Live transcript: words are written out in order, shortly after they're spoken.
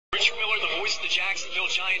Richard Miller, the voice of the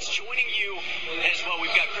Jacksonville Giants, joining you as well.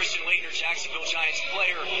 We've got Christian Laettner, Jacksonville Giants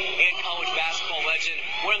player and college basketball legend.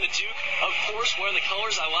 Wearing the Duke, of course, wearing the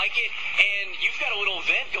colors. I like it. And you've got a little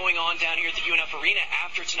event going on down here at the UNF Arena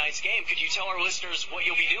after tonight's game. Could you tell our listeners what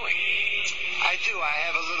you'll be doing? I do. I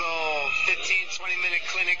have a little 15, 20-minute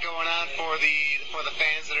clinic going on for the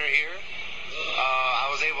fans that are here.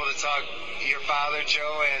 I was able to talk your father,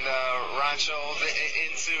 Joe, and Ron Scholes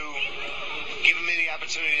into giving me the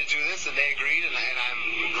opportunity to do this, and they agreed, and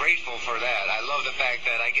I'm grateful for that. I love the fact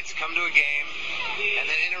that I get to come to a game and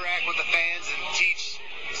then interact with the fans and teach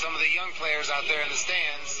some of the young players out there in the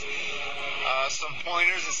stands some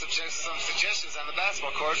pointers and some suggestions on the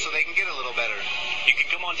basketball court so they can get a little better. You can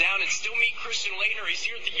come on down and still meet Christian Laettner. He's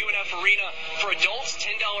here at the UNF Arena. For adults,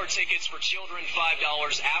 $10 tickets. For children, $5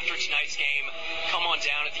 after tonight's game. Come on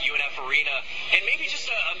down at the UNF Arena. And maybe just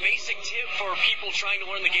a basic tip for people trying to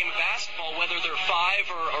learn the game of basketball, whether they're 5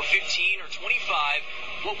 or 15 or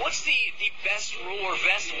 25. What's the best rule or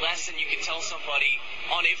best lesson you can tell somebody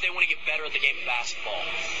on if they want to get better at the game of basketball?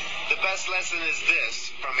 The best lesson is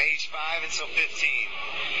this: from age 5 until 15,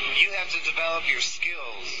 you have to develop your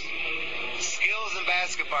skills. Skills in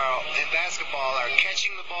basketball are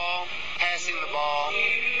catching the ball, passing the ball,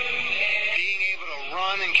 being able to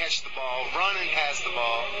run and catch the ball, run and pass the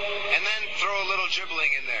ball, and then throw a little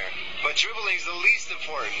dribbling in there. But dribbling is the least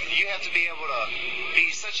important. You have to be able to be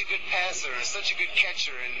such a good passer and such a good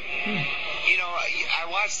catcher. And, you know, I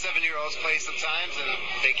watch 7-year-olds play sometimes, and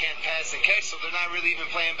they can't pass and catch, so they're not really even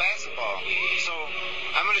playing basketball. So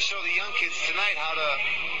I'm going to show the young kids tonight how to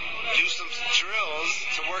do some drills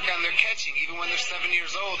to work on their catching, even when they're 7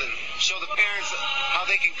 years old, and show the parents how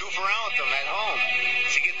they can goof around with them at home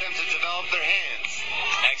to get them to develop their hands.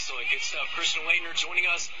 Excellent. Good stuff. Christian Laettner joining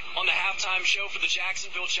us on the halftime show for the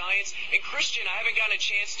Jacksonville Giants. And Christian, I haven't gotten a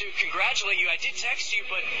chance to congratulate you. I did text you,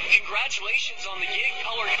 but congratulations on the gig,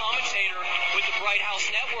 color commentator with the Bright House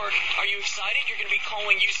Network. Are you excited? You're going to be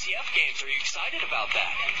calling UCF games. Are you excited about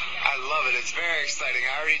that? I love it. It's very exciting.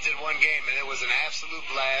 I already did one game, and it was an absolute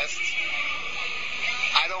blast.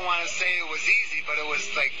 I don't want to say it was easy, but it was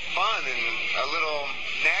like fun and a little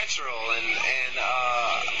natural, and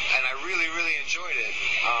I really, really enjoyed it.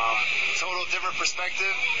 Total different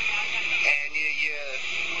perspective, and you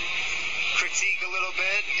critique a little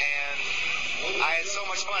bit, and I had so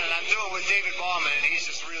much fun. And I'm doing it with David Ballman, and he's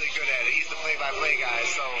just really good at it. He's the play-by-play guy,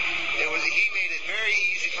 so he made it very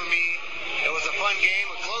easy for me. It was a fun game,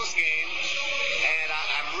 a close game, and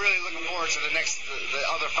I'm really looking forward to the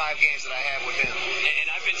other 5 games that I have with him. And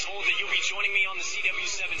I've been told that you'll be joining me on the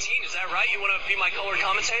CW17. Is that right? You want to be my color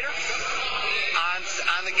commentator?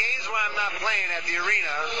 On the games where I'm not playing at the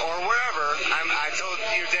arena or wherever, I told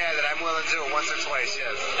your dad that I'm willing to do it once or twice,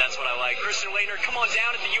 yes. That's what I like. Christian Laettner, come on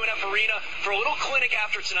down at the UNF Arena for a little clinic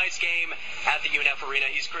after tonight's game at the UNF Arena.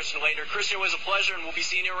 He's Christian Laettner. Christian, it was a pleasure, and we'll be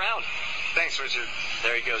seeing you around. Thanks, Richard.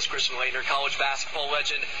 There he goes, Christian Laettner, college basketball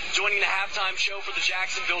legend, joining the halftime show for the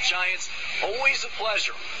Jacksonville Giants. Always a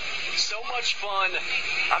pleasure. So much fun.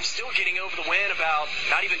 I'm still getting over the win about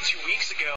not even 2 weeks ago.